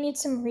they need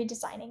some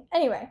redesigning.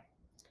 Anyway,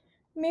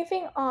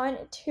 moving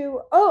on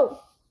to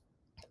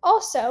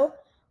also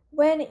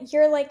when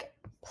your like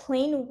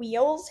plane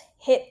wheels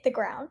hit the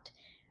ground,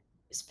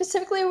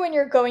 specifically when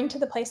you're going to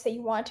the place that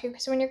you want to,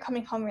 because when you're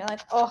coming home, you're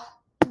like, oh,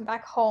 I'm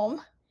back home.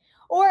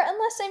 Or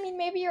unless, I mean,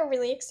 maybe you're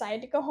really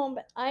excited to go home,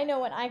 but I know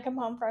when I come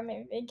home from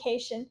a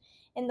vacation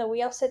and the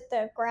wheels hit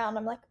the ground,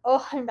 I'm like,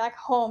 oh, I'm back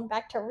home,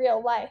 back to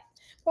real life.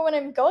 But when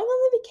I'm going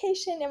on the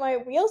vacation and my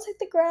wheels hit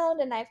the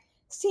ground and I've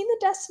seen the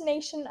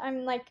destination,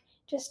 I'm like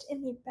just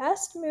in the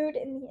best mood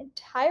in the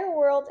entire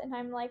world, and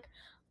I'm like,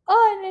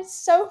 oh, and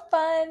it's so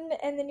fun.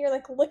 And then you're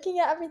like looking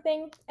at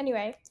everything.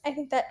 Anyway, I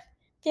think that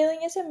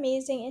feeling is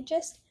amazing. It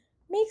just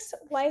makes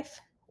life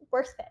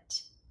worth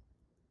it.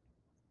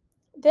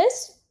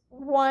 This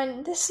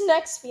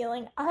next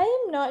feeling, I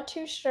am not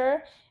too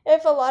sure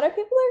if a lot of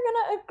people are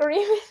going to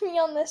agree with me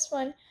on this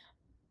one,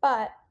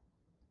 but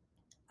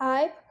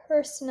I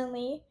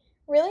personally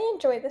really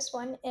enjoy this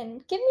one,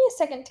 and give me a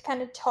second to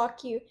kind of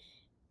talk you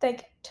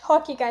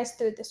guys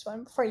through this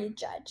one before you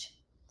judge.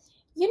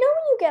 You know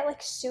when you get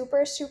like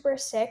super super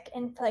sick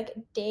and for like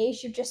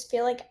days you just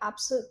feel like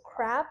absolute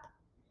crap?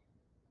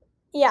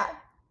 Yeah,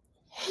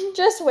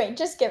 just wait,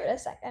 just give it a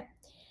second.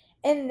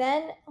 And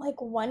then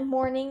like one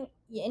morning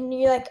and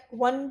you're like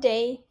one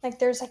day, like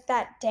there's like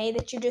that day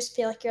that you just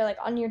feel like you're like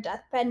on your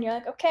deathbed and you're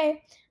like,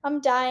 okay, I'm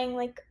dying,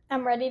 like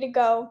I'm ready to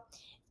go.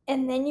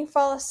 And then you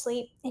fall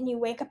asleep and you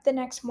wake up the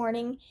next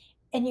morning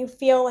and you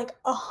feel like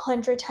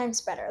 100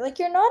 times better. Like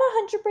you're not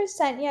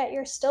 100% yet,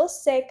 you're still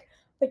sick,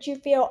 but you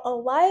feel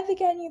alive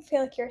again. You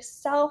feel like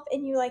yourself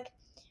and you like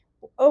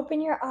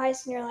open your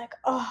eyes and you're like,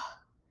 oh,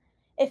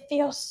 it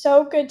feels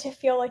so good to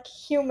feel like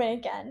human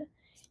again.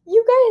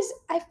 You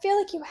guys, I feel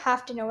like you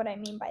have to know what I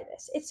mean by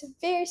this. It's a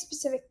very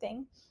specific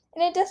thing,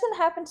 and it doesn't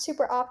happen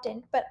super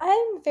often, but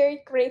I'm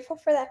very grateful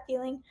for that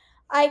feeling.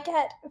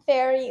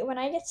 When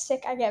I get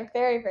sick, I get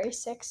very, very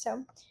sick,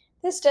 so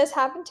this does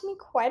happen to me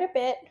quite a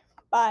bit,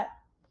 but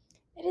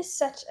it is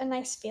such a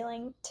nice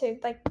feeling to,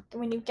 like,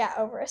 when you get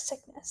over a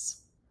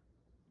sickness.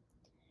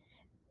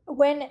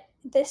 When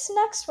this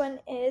next one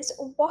is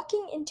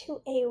walking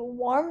into a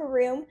warm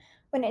room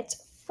when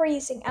it's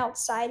freezing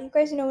outside. You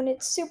guys know when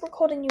it's super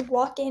cold and you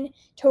walk in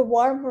to a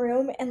warm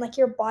room and like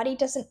your body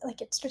doesn't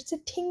like it starts to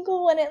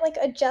tingle and it like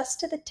adjusts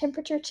to the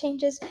temperature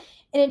changes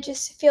and it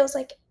just feels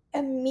like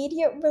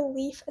immediate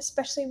relief,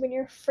 especially when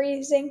you're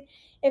freezing.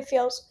 It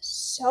feels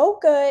so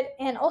good,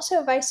 and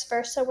also vice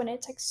versa when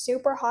it's like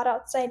super hot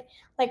outside.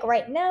 Like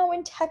right now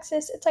in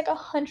Texas, it's like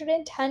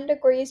 110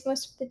 degrees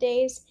most of the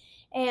days,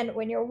 and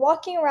when you're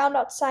walking around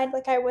outside,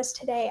 like I was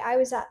today, I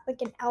was at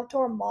like an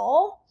outdoor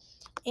mall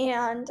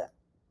and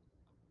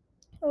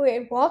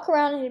we'd walk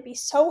around and it'd be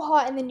so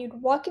hot. And then you'd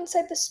walk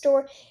inside the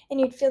store and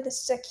you'd feel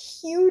this like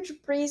huge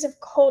breeze of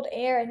cold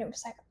air. And it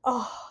was like,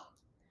 oh,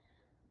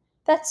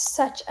 that's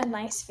such a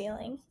nice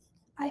feeling.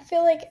 I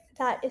feel like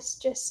that is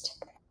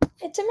just,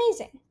 it's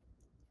amazing.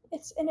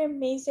 It's an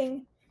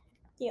amazing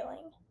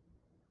feeling.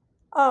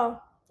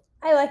 Oh,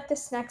 I like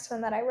this next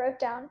one that I wrote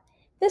down.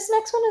 This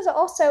next one is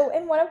also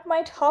in one of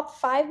my top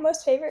 5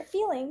 most favorite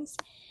feelings.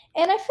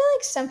 And I feel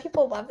like some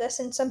people love this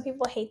and some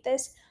people hate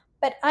this,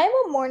 but I'm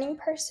a morning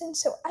person,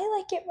 so I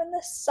like it when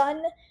the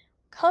sun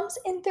comes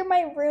in through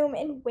my room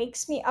and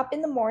wakes me up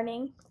in the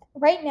morning.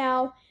 Right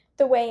now,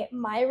 the way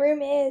my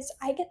room is,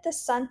 I get the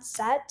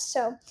sunset,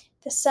 so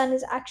the sun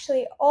is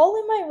actually all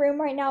in my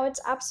room right now.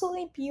 It's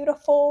absolutely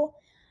beautiful,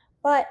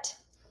 but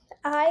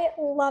I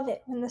love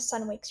it when the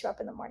sun wakes you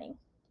up in the morning.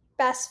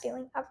 Best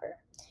feeling ever.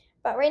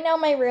 But right now,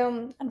 my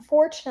room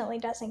unfortunately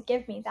doesn't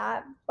give me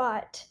that,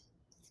 but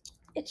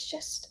it's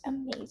just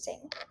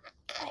amazing.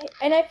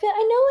 I know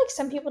like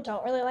some people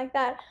don't really like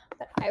that,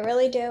 but I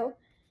really do.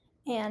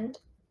 And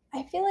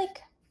I feel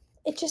like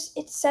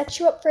it sets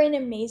you up for an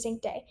amazing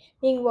day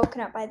being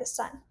woken up by the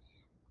sun.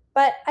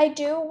 But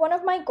one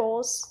of my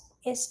goals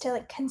is to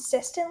like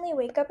consistently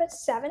wake up at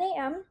 7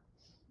 a.m.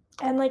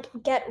 and like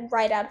get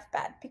right out of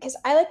bed because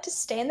I like to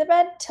stay in the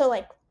bed till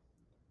like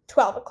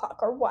 12 o'clock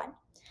or 1.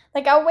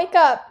 Like I'll wake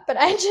up, but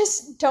I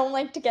just don't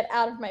like to get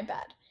out of my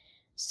bed.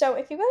 So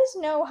if you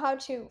guys know how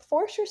to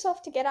force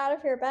yourself to get out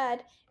of your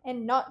bed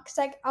and not, because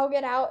like I'll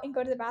get out and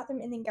go to the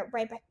bathroom and then get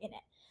right back in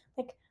it.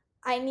 Like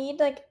I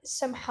need like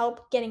some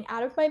help getting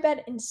out of my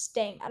bed and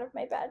staying out of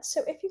my bed.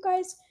 So if you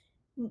guys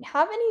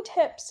have any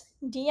tips,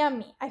 DM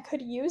me. I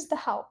could use the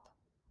help.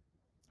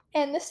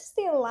 And this is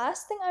the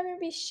last thing I'm going to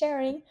be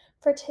sharing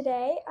for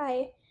today.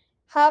 I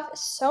have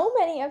so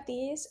many of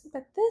these,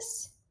 but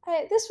this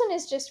one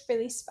is just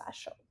really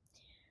special.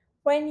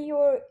 When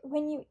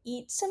you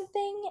eat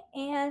something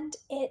and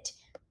it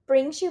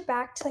brings you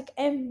back to like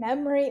a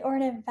memory or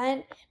an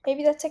event,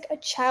 maybe that's like a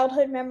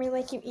childhood memory,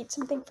 like you eat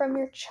something from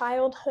your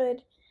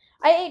childhood.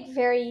 I ate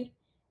very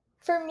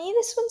For me,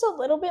 this one's a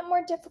little bit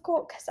more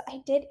difficult because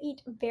I did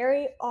eat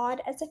very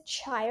odd as a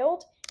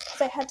child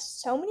because I had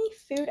so many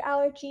food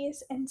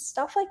allergies and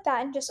stuff like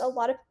that and just a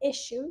lot of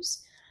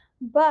issues.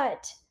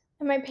 But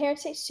and my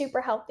parents ate super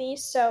healthy,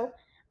 so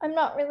I'm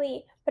not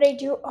really, but I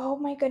do. Oh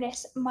my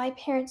goodness, my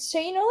parents. So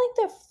you know,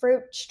 like the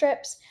fruit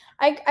strips.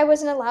 I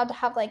wasn't allowed to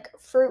have like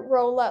fruit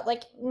roll up.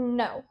 Like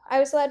no, I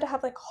was allowed to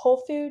have like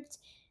Whole Foods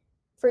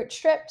fruit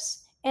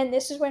strips. And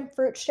this is when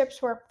fruit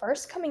strips were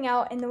first coming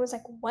out, and there was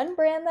like one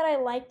brand that I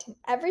liked, and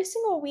every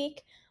single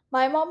week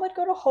my mom would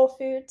go to Whole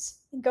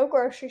Foods and go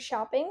grocery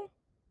shopping,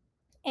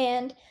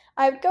 and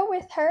I would go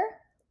with her,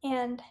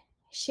 and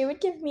she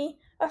would give me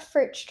a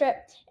fruit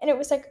strip, and it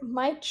was like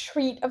my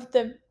treat of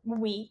the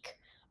week.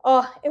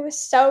 Oh, it was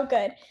so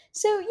good.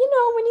 So, when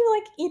you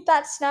like eat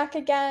that snack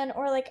again,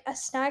 or like a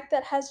snack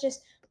that has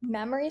just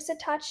memories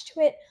attached to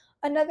it,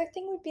 another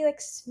thing would be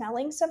like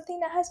smelling something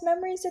that has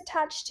memories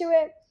attached to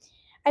it.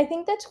 I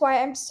think that's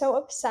why I'm so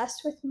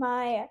obsessed with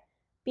my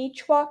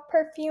beach walk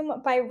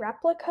perfume by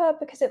Replica,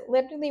 because it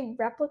literally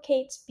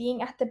replicates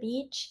being at the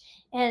beach,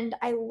 and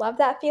I love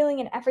that feeling,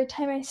 and every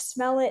time I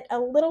smell it, a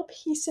little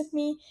piece of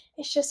me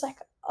is just like,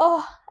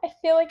 oh, I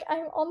feel like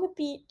I'm on the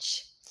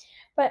beach.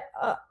 But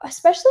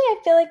especially I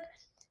feel like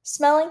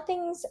smelling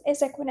things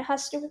is like when it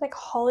has to do with like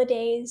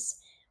holidays,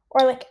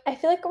 or like I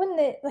feel like when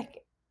the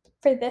like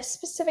for this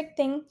specific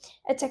thing,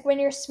 it's like when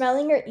you're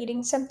smelling or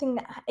eating something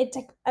that it's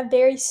like a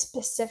very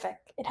specific.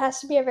 It has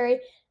to be a very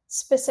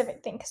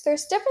specific thing because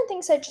there's different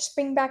things that just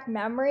bring back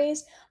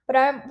memories,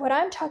 but what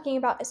I'm talking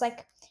about is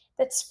like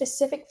that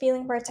specific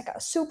feeling where it's like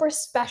a super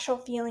special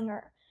feeling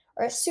or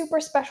a super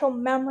special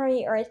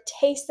memory or a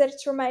taste that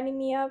it's reminding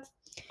me of.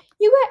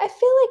 You guys, I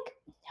feel like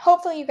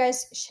hopefully you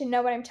guys should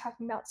know what I'm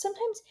talking about.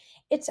 Sometimes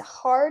it's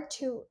hard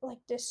to like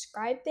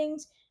describe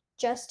things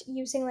just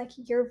using like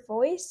your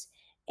voice,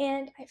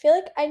 and I feel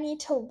like I need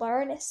to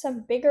learn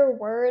some bigger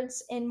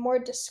words and more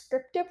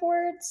descriptive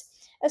words,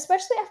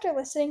 especially after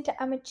listening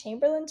to Emma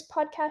Chamberlain's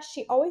podcast.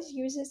 She always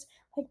uses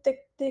like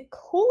the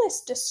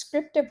coolest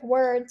descriptive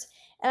words,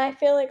 and I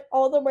feel like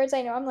all the words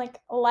I know I'm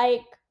like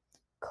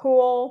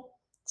cool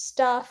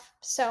stuff.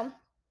 So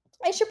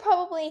I should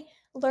probably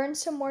learn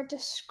some more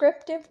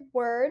descriptive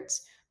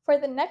words for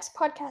the next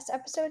podcast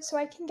episode so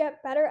I can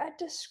get better at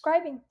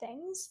describing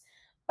things.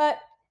 But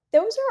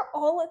those are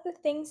all of the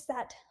things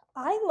that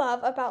I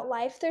love about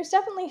life. There's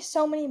definitely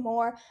so many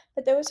more,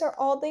 but those are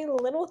all the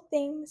little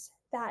things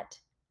that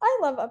I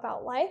love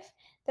about life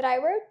that I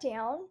wrote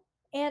down.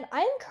 And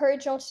I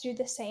encourage y'all to do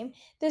the same.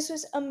 This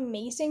was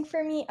amazing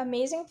for me,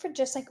 amazing for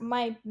just like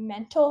my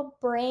mental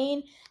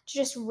brain to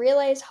just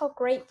realize how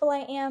grateful I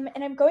am.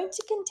 And I'm going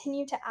to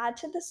continue to add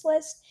to this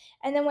list.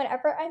 And then,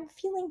 whenever I'm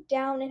feeling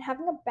down and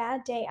having a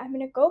bad day, I'm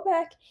going to go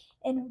back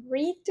and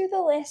read through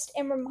the list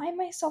and remind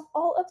myself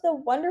all of the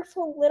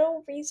wonderful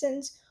little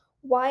reasons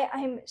why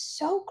I'm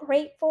so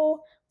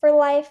grateful for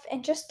life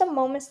and just the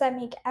moments that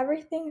make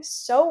everything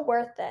so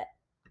worth it.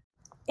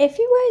 If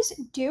you guys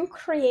do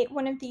create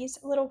one of these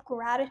little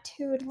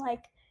gratitude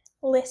like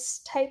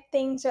list type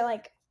things or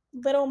like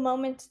little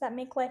moments that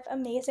make life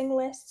amazing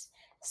lists,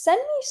 send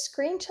me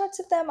screenshots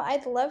of them.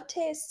 I'd love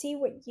to see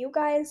what you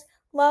guys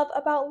love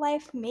about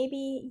life.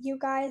 Maybe you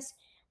guys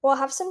will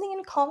have something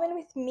in common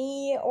with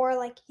me, or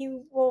like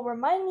you will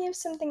remind me of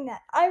something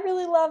that I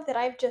really love that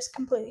I've just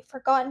completely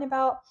forgotten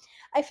about.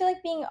 I feel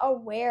like being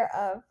aware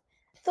of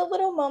the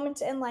little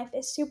moments in life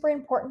is super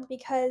important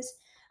because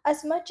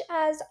as much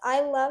as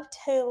I love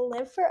to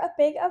live for a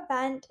big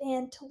event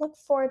and to look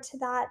forward to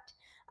that,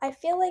 I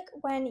feel like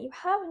when you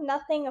have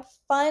nothing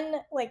fun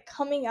like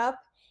coming up,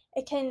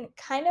 it can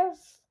kind of,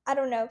 I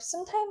don't know,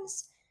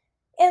 sometimes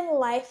in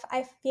life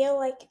I feel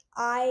like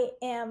I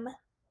am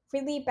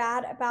really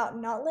bad about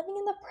not living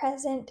in the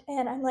present,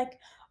 and I'm like,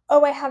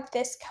 "Oh, I have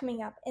this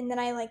coming up." And then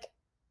I like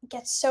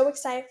get so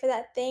excited for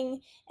that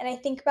thing and I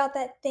think about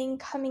that thing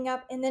coming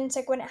up, and then it's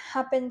like when it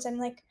happens I'm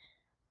like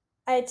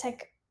it's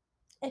like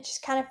it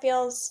just kind of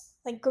feels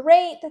like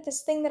great that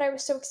this thing that I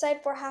was so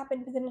excited for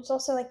happened, but then it's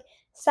also like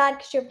sad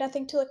because you have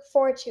nothing to look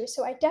forward to.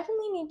 So I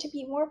definitely need to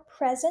be more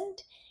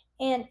present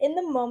and in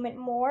the moment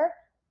more.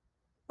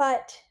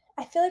 But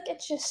I feel like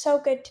it's just so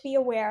good to be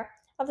aware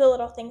of the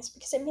little things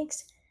because it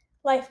makes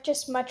life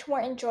just much more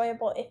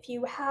enjoyable if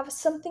you have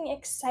something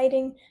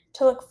exciting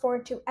to look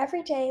forward to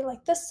every day,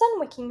 like the sun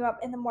waking you up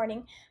in the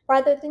morning,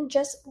 rather than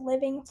just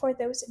living for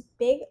those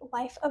big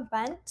life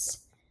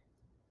events.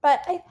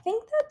 But I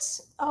think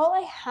that's all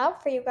I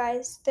have for you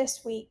guys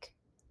this week.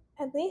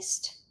 At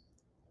least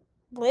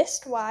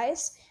list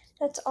wise,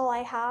 that's all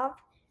I have.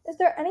 Is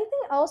there anything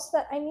else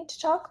that I need to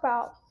talk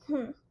about?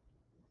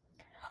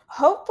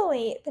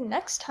 Hopefully, the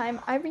next time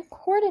I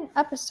record an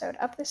episode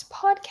of this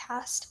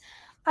podcast,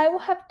 I will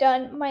have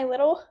done my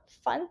little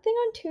fun thing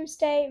on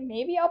Tuesday.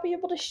 Maybe I'll be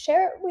able to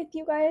share it with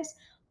you guys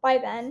by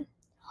then.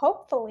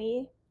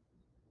 Hopefully.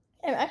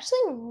 I'm actually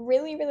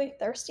really, really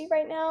thirsty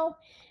right now,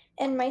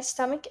 and my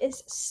stomach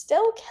is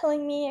still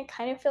killing me. It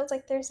kind of feels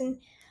like there's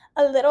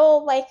a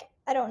little, like,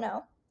 I don't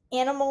know,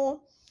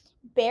 animal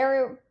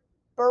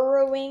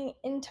burrowing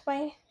into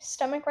my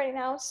stomach right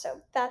now,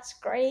 so that's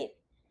great.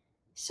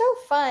 So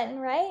fun,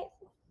 right?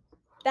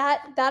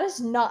 That is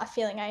not a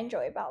feeling I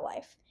enjoy about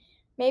life.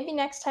 Maybe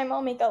next time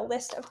I'll make a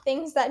list of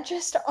things that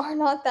just are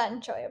not that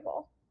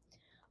enjoyable.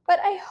 But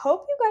I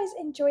hope you guys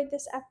enjoyed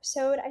this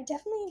episode. I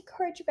definitely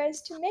encourage you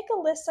guys to make a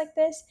list like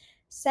this.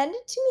 Send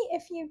it to me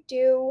if you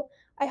do.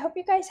 I hope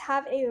you guys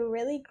have a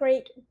really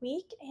great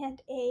week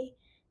and a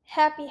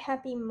happy,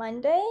 happy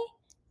Monday.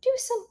 Do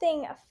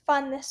something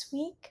fun this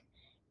week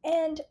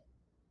and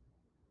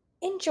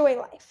enjoy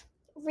life.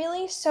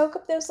 Really soak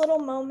up those little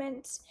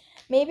moments.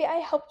 Maybe I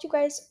helped you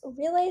guys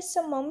realize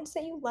some moments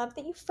that you love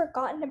that you've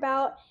forgotten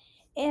about.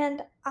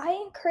 And I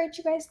encourage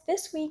you guys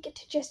this week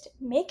to just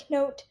make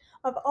note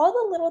of all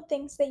the little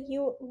things that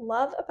you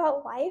love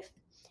about life.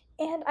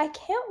 And I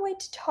can't wait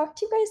to talk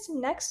to you guys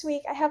next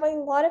week. I have a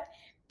lot of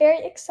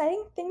very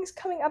exciting things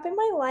coming up in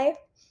my life.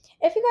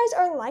 If you guys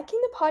are liking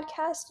the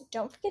podcast,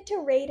 don't forget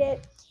to rate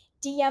it.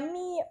 DM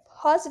me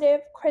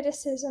positive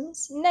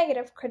criticisms,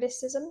 negative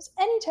criticisms,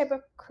 any type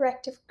of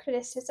corrective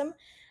criticism.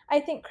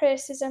 I think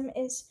criticism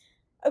is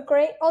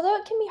although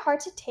it can be hard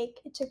to take,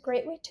 it's a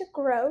great way to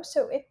grow.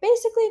 So if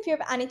you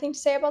have anything to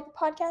say about the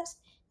podcast,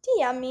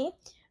 DM me.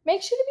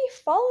 make sure to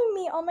be following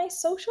me on my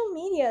social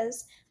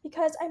medias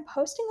because I'm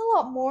posting a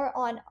lot more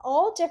on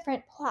all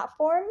different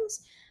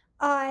platforms.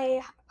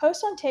 I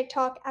post on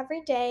TikTok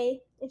every day.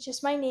 It's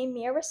just my name,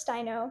 Mia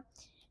Restino.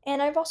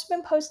 And I've also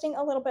been posting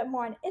a little bit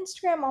more on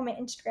Instagram, on my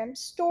Instagram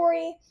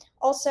story.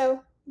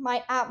 Also,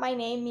 my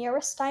name, Mia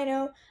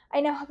Restino.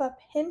 I now have a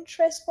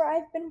Pinterest where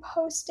I've been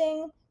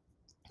posting.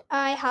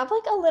 I have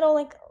like a little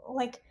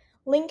like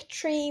link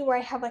tree where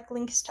I have like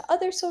links to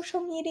other social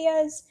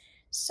medias.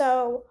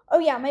 So, oh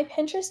yeah, my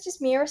Pinterest is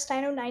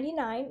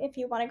Mirastino99 if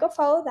you want to go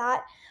follow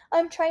that.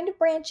 I'm trying to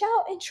branch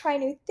out and try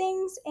new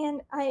things,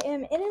 and I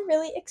am in a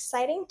really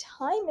exciting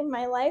time in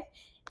my life.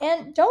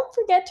 And don't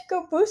forget to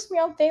go boost me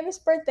on famous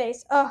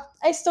birthdays. Oh,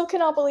 I still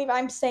cannot believe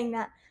I'm saying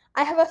that.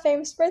 I have a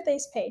famous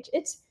birthdays page.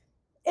 It's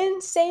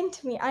insane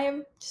to me. I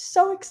am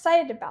so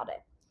excited about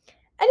it.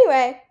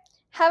 Anyway,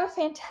 have a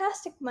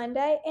fantastic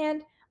Monday,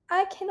 and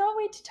I cannot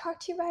wait to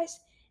talk to you guys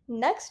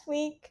next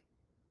week.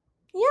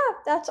 Yeah,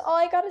 that's all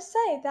I gotta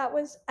say. That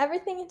was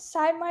everything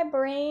inside my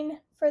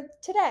brain for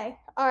today.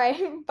 Alright,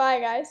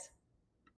 bye, guys.